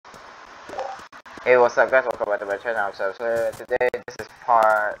Hey, what's up guys, welcome back to my channel. So today this is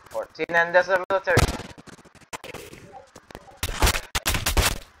part 14 and there's a military.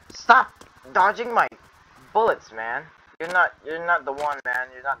 Stop dodging my bullets, man. You're not the one, man.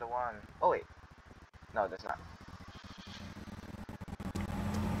 You're not the one. Oh wait. No, that's not.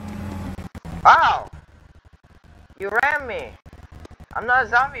 Ow! You ran me. I'm not a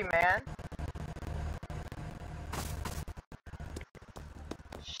zombie, man.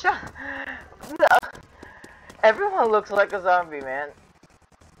 Shut. No. Everyone looks like a zombie, man.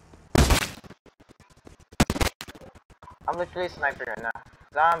 I'm literally sniping right now.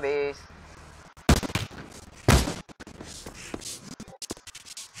 Zombies.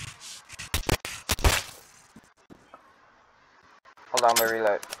 Hold on, I'm gonna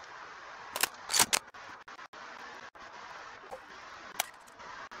reload.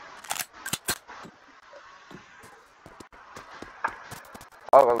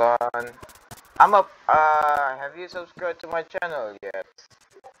 Hold on. I'm up. Have you subscribed to my channel yet?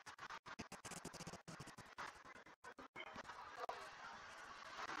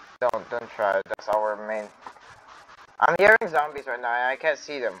 Don't try. That's our main. I'm hearing zombies right now. I can't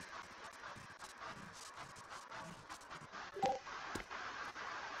see them.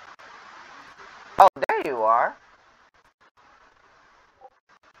 Oh, there you are.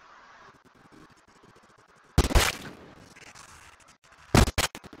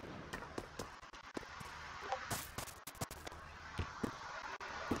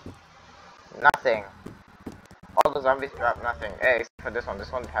 Nothing. All the zombies drop nothing. Hey, except for this one.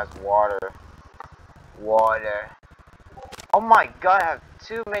 This one has water. Water. Oh my god, I have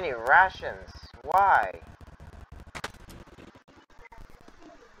too many rations. Why?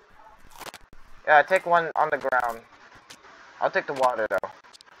 Yeah, take one on the ground. I'll take the water though.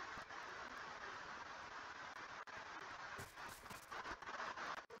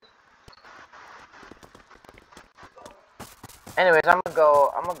 Anyways, I'm gonna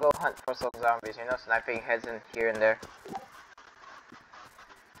go hunt for some zombies, you know, sniping heads in here and there.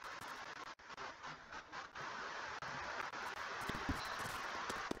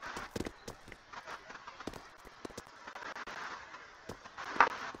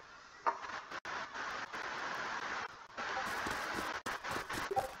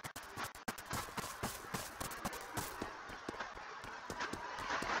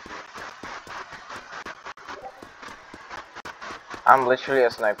 I'm literally a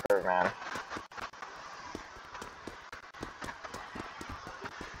sniper, man.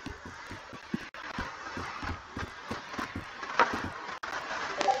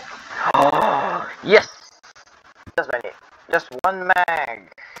 Oh, yes! Just many. Just one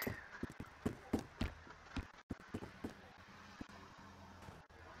mag.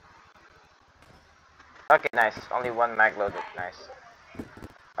 Okay, nice. Only one mag loaded. Nice.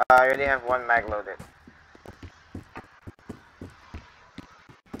 I already have one mag loaded.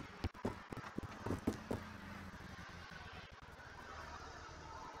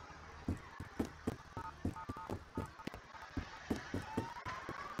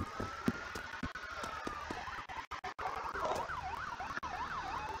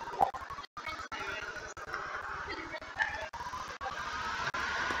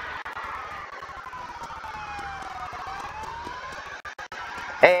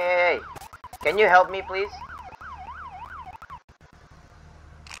 Hey, can you help me, please?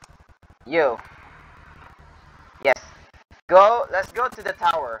 You. Yes. Let's go to the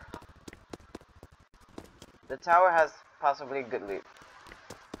tower. The tower has possibly good loot.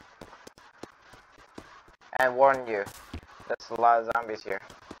 And warn you, there's a lot of zombies here.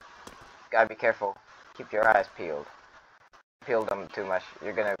 Gotta be careful. Keep your eyes peeled. Peel them too much,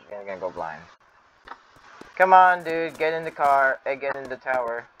 you're gonna go blind. Come on, dude, get in the car and get in the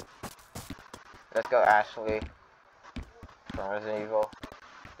tower. Let's go, Ashley. From Resident Evil.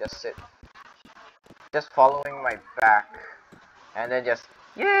 Just sit. Just following my back. And then just,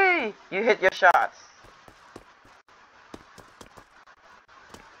 yay! You hit your shots.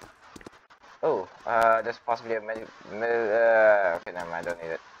 Oh, there's possibly a many. Okay, never mind, I don't need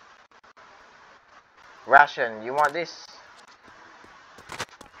it. Ration, you want this?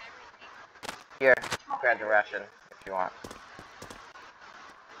 Here, grab the ration if you want.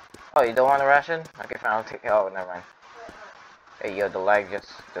 Oh, you don't want a ration? Okay, fine, I'll take it. Oh, never mind. Hey, yo, the lag just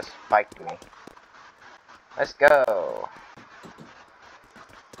spiked me. Let's go.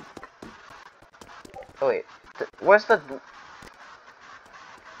 Oh wait, where's the?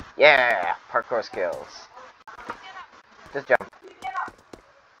 Yeah, parkour skills. Just jump.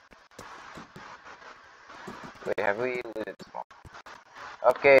 Wait, have we looted this one?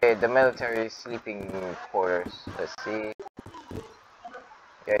 Okay, the military sleeping quarters. Let's see.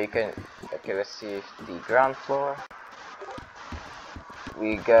 Yeah, you can. Okay, let's see the ground floor.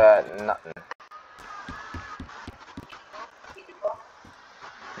 We got nothing.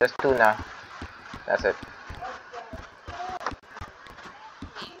 Just two now. That's it.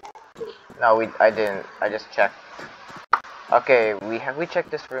 No, I didn't. I just checked. Okay, we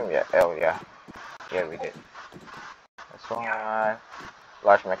checked this room yet? Oh yeah. Yeah, we did. This one.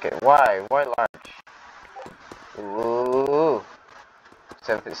 Large market. Why? Why large? Ooh.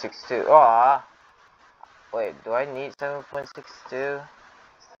 7.62. Aw. Wait, do I need 7.62?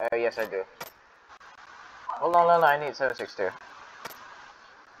 Yes, I do. Hold on, no, I need 7.62.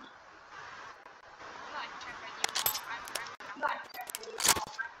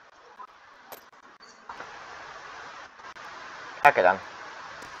 Okay, then.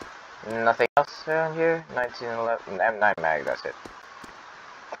 Nothing else around here? 1911 M9 mag, that's it.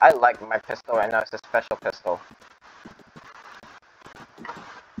 I like my pistol right now, it's a special pistol.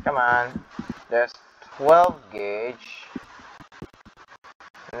 Come on. There's 12 gauge.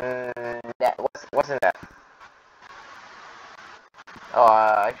 What's in that?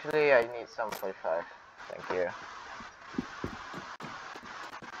 Oh, actually, I need some 45. Thank you.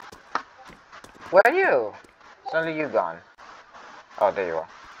 Where are you? Suddenly you gone. Oh, there you are.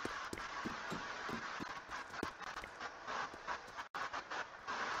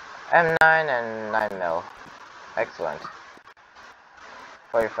 M9 and 9mm. Excellent.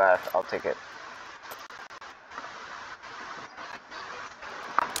 45, I'll take it.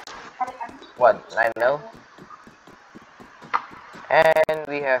 What, 9mm? And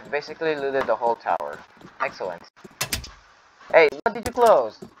we have basically looted the whole tower. Excellent. Hey, what did you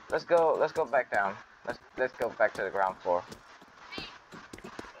close? Let's go back down. Let's go back to the ground floor.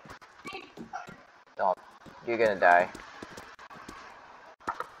 No, you're gonna die.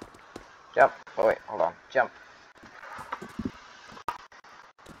 Jump. Oh wait, hold on. Jump.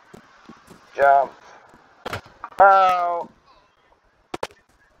 Jump. Oh.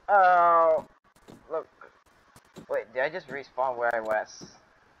 Oh. Look. Wait, did I just respawn where I was?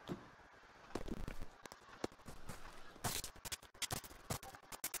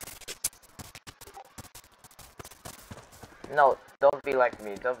 No, don't be like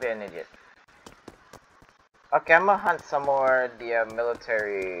me. Don't be an idiot. Okay, I'm gonna hunt some more the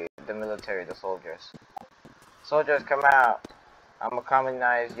the soldiers. Soldiers, come out. I'm gonna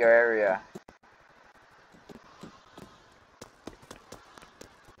colonize your area.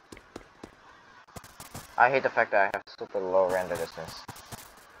 I hate the fact that I have super low render distance.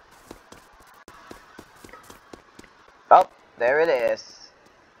 Oh, there it is.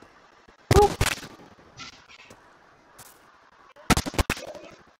 Boop.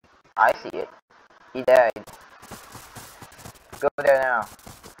 I see it. He died. Go there now.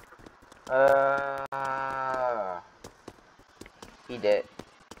 He did.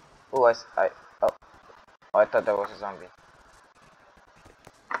 Oh, oh, I thought that was a zombie.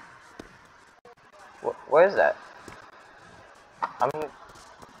 Where is that? I'm.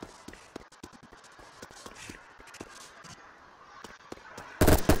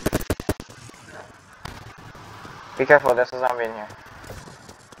 Be careful, there's a zombie in here.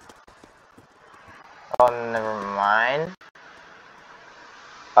 Oh, never mind.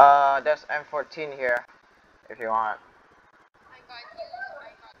 There's M14 here, if you want.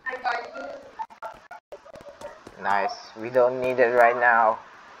 Nice. We don't need it right now.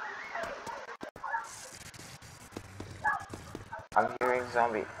 I'm hearing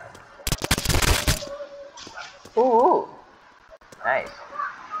zombie. Ooh. Nice.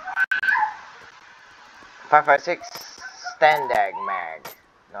 5.56 Standag mag.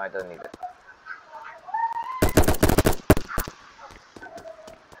 No, I don't need it.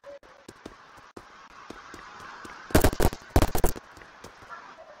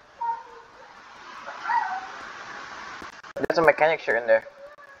 There's a mechanic shirt in there.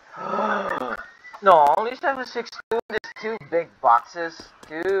 No, only 7.62. There's two big boxes.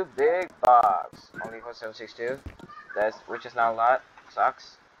 Two big boxes. Only for 7.62. Which is not a lot.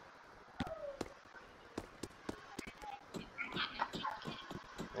 Sucks.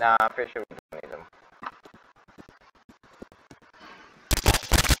 Nah, I'm pretty sure we don't need them.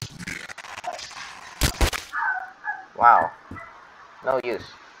 Wow. No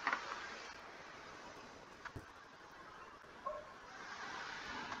use.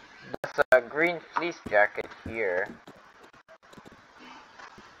 There's a green fleece jacket here.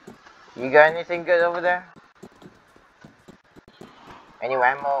 You got anything good over there? Any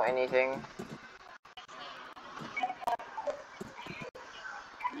ammo? Anything?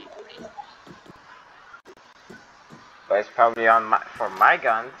 But it's probably on for my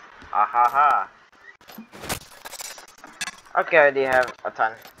gun. Ah ha ha. Okay, I already have a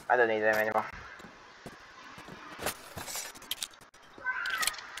ton. I don't need them anymore.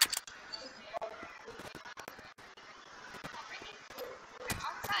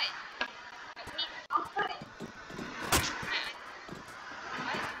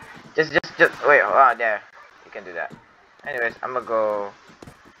 Just wait. Oh, there. You can do that. Anyways, I'm gonna go.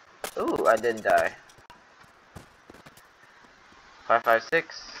 Ooh, I didn't die.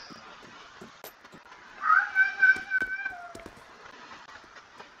 556.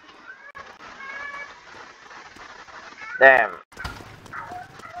 Damn.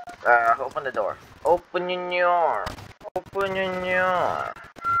 Open the door. Open your door. Open your door.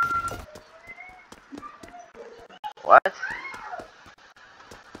 What?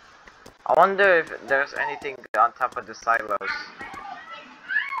 I wonder if there's anything on top of the silos.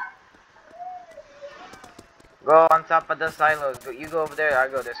 Go on top of the silos. You go over there, I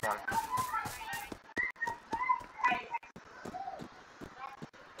go this one.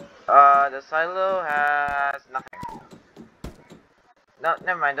 The silo has nothing. No,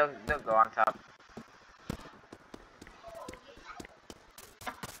 never mind. Don't go on top.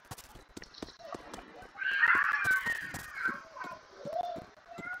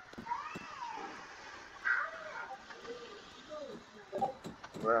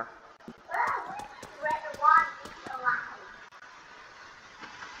 Bruh.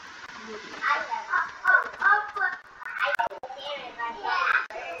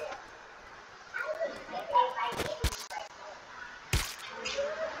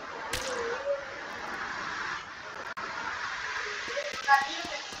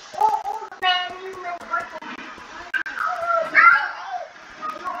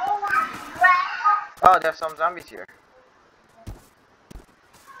 Oh, there's some zombies here.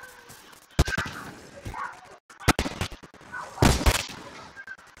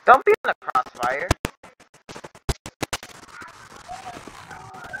 Don't be on a crossfire.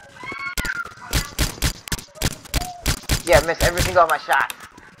 Yeah, I missed every single of my shots.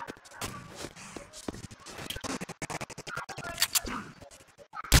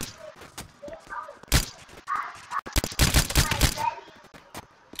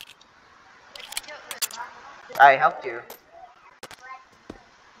 I helped you.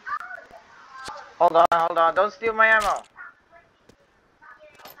 Hold on. Don't steal my ammo.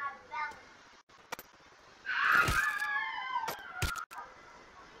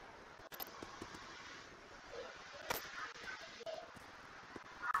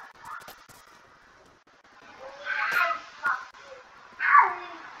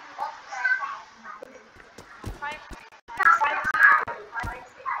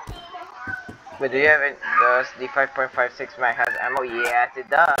 But do you have it? Does the 5.56 mag has ammo? Yes, it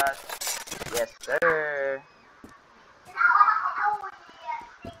does. Yes, sir.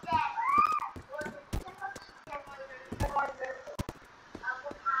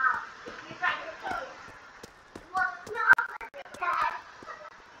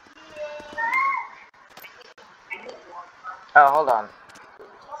 Oh, hold on.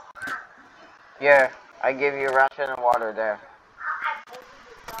 Yeah, I give you ration and water there.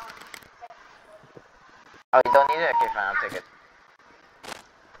 Oh, you don't need it? Okay, fine, I'll take it.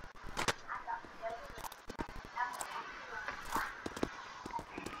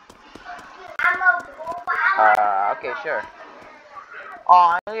 Okay, sure. Oh,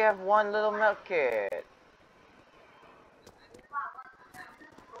 I only have one little milk kit.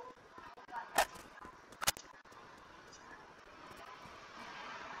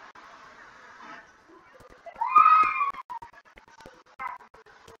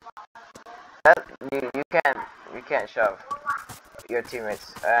 That you can't shove your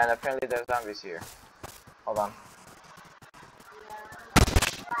teammates, and apparently there's zombies here. Hold on.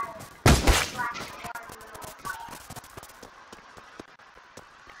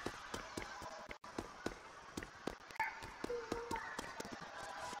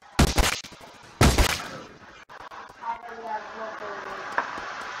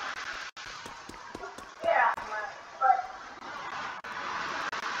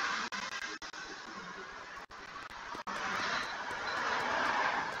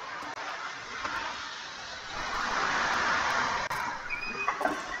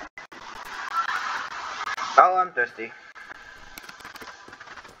 Oh, I'm thirsty.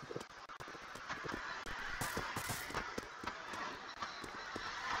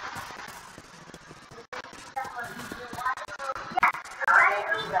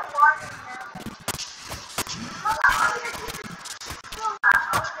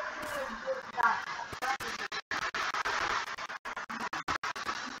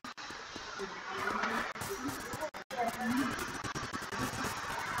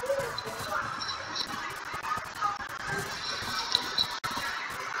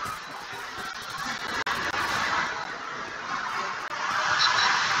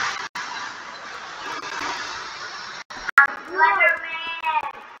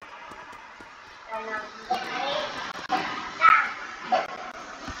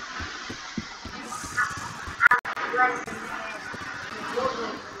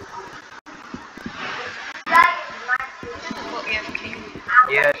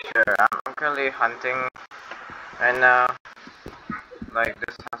 Yeah, sure. I'm currently hunting right now. Like,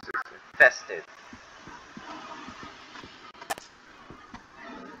 this house is infested.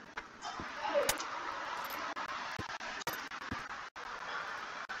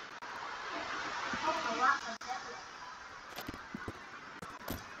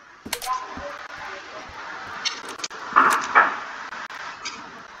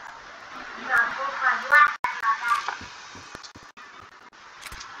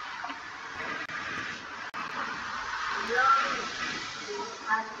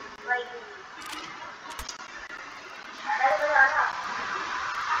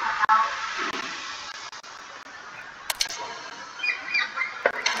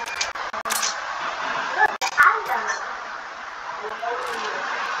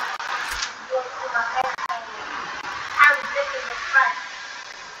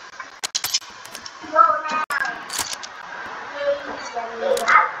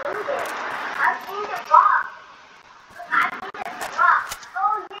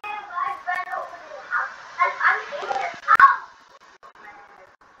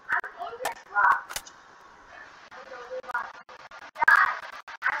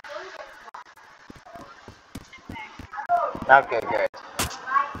 Okay, good.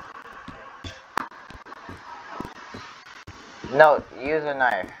 No, use a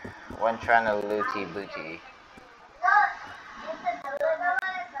knife when trying to looty booty.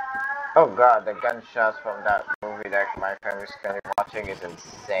 Oh god, the gunshots from that movie that my family's currently watching is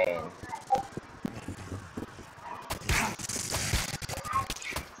insane.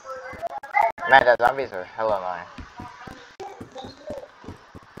 Man, the zombies are hella annoying.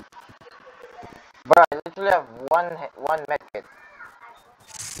 Bro, I literally have one medkit.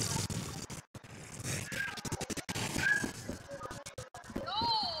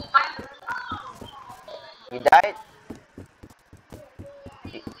 You died?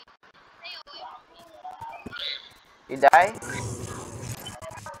 You, you died?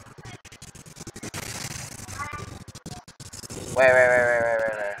 Wait.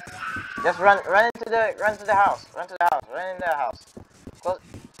 Just run to the house. Run in the house. Close,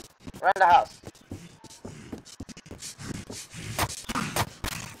 run the house.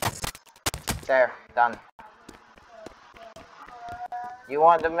 There, done. You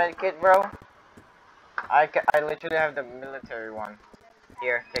want the medkit, bro? I literally have the military one.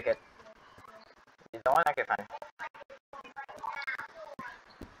 Here, take it. You don't want? Okay, fine.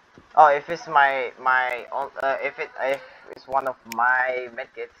 Oh, if it's if it's one of my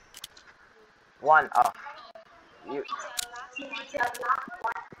medkits, one off. You,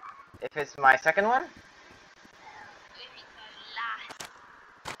 if it's my second one,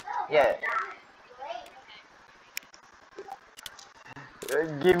 yeah.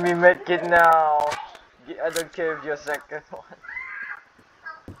 Give me medkit now. I don't care if your second one.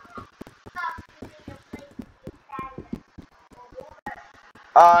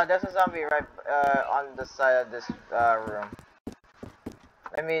 There's a zombie right on the side of this room.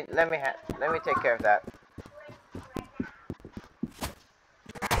 Let me take care of that.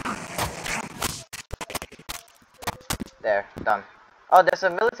 There, done. Oh, there's a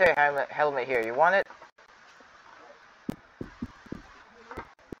military helmet here. You want it?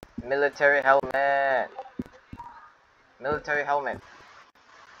 Military helmet. Military helmet.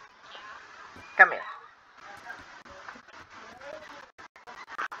 Come here.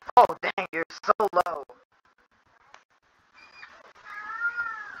 Oh, dang, you're so low.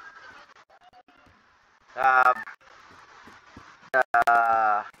 Uh,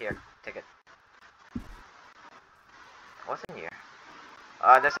 Here, take it. What's in here?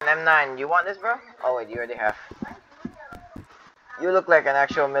 There's an M9. You want this, bro? Oh, wait, you already have. You look like an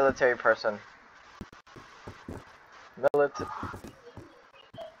actual military person. Military.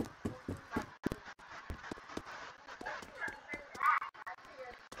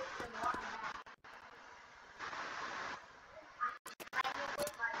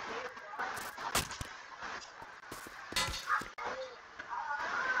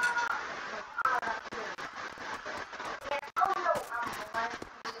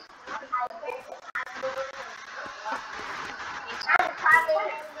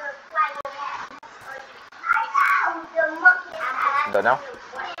 Don't know.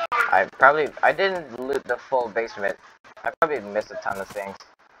 I didn't loot the full basement. I probably missed a ton of things.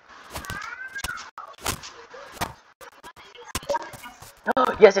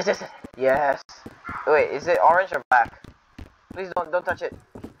 Yes. Yes. Wait, is it orange or black? Please don't touch it.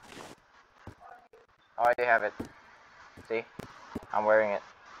 Oh, I do have it. See? I'm wearing it.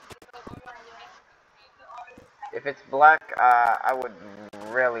 If it's black, I would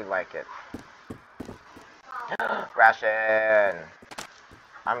really like it. Ration!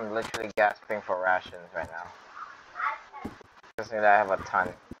 I'm literally gasping for rations right now. Just that I have a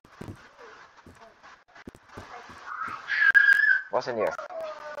ton. What's in here?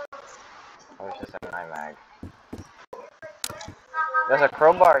 Oh, it's just an iMag. There's a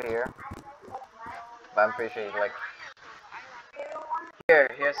crowbar here. But I'm pretty sure it's like...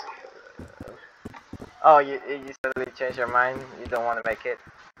 Here's... Oh, you suddenly changed your mind? You don't want to make it?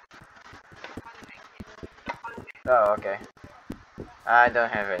 Oh, okay. I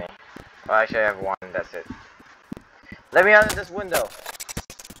don't have any. Well, actually I have one, that's it. Let me out of this window.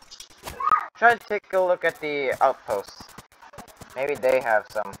 Try to take a look at the outposts. Maybe they have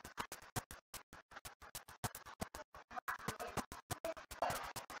some.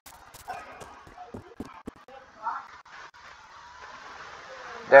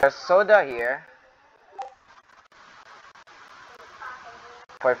 There's soda here.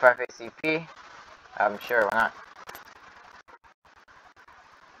 45 ACP. I'm sure, why not?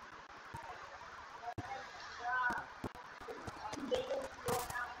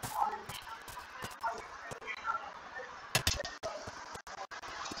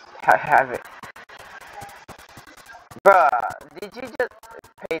 I have it. Bruh, did you just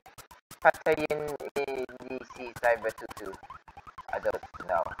pay Patayin EDC Cyber 22? I don't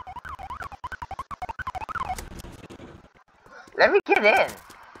know. Let me get in!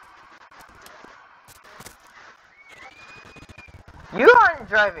 You aren't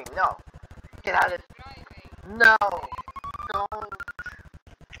driving, no. Get out of it. No! Don't!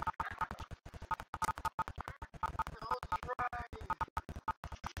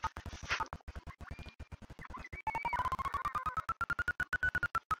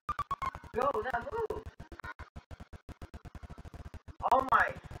 Go, now move! Oh my!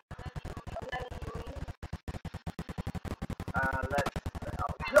 Let's... Oh,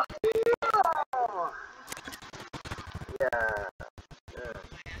 no! Yeah.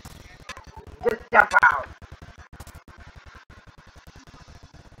 Just jump out!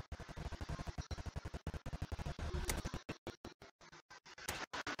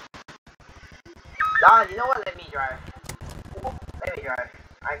 Ah, you know what? Let me drive. Let me drive.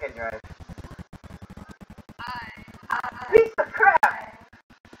 I can drive. Piece of crap!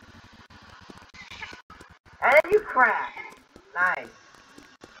 And then you crash! Nice.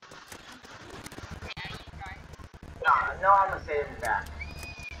 No, I'm gonna sit in the back.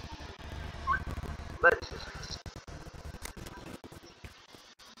 Let's just...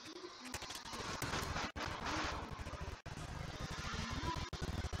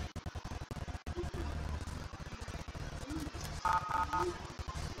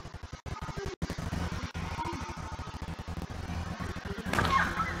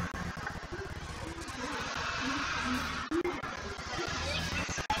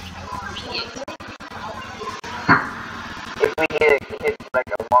 If we hit like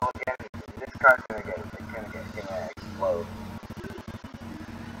a wall again, this car's gonna explode.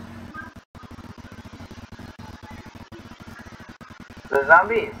 The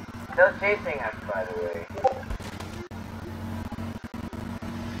zombies still chasing us, by the way.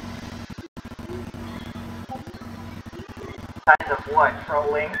 Signs of what?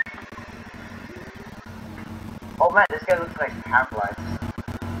 Trolling? Oh man, this guy looks like Half-Life.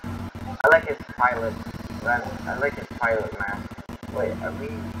 I like his pilot. I like his pilot mask. Wait, are we...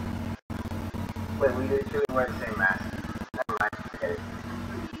 Wait, we literally wear the same mask. Never mind, forget it.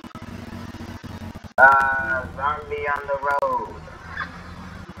 Zombie on the road.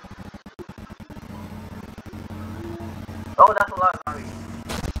 Oh, that's a lot of zombies.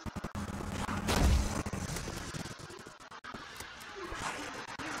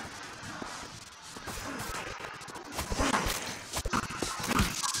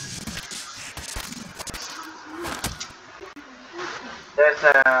 There's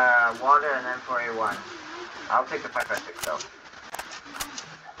water and M4A1. I'll take the 556 though.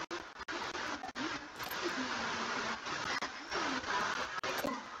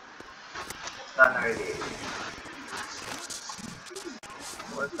 Not really.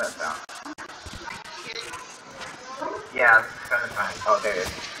 What's that sound? Yeah, this is kind of fine. Oh, there it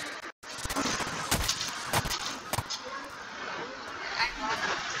is.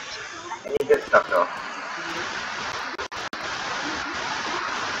 Any good stuff though.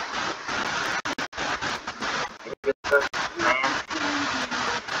 Any good stuff, man?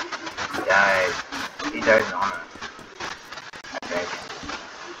 He died. He died in honor. I think.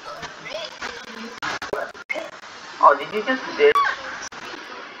 Oh, did you just dip?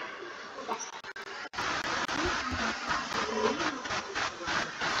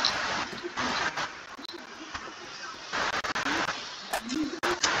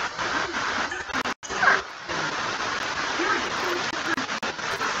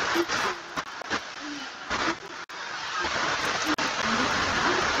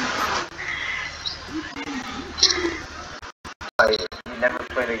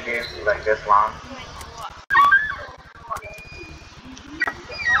 play the games like this long.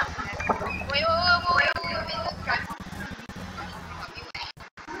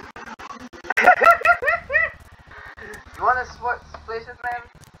 You wanna switch places, man?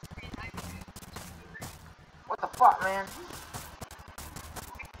 What the fuck, man?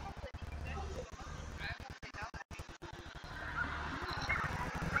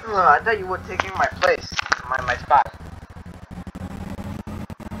 I thought you were taking my place, my spot.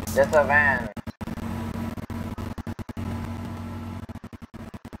 There's a van.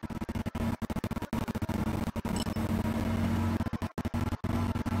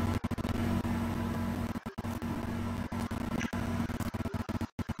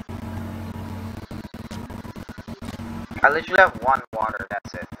 I literally have one water,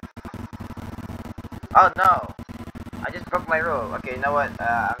 that's it. Oh no! I just broke my rule. Okay, you know what?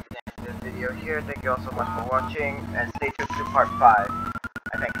 I'm gonna end this video here. Thank you all so much for watching, and stay tuned to part 5,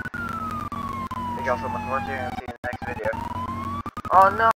 I think. Thank you all so much for watching, and see you in the next video. Oh no!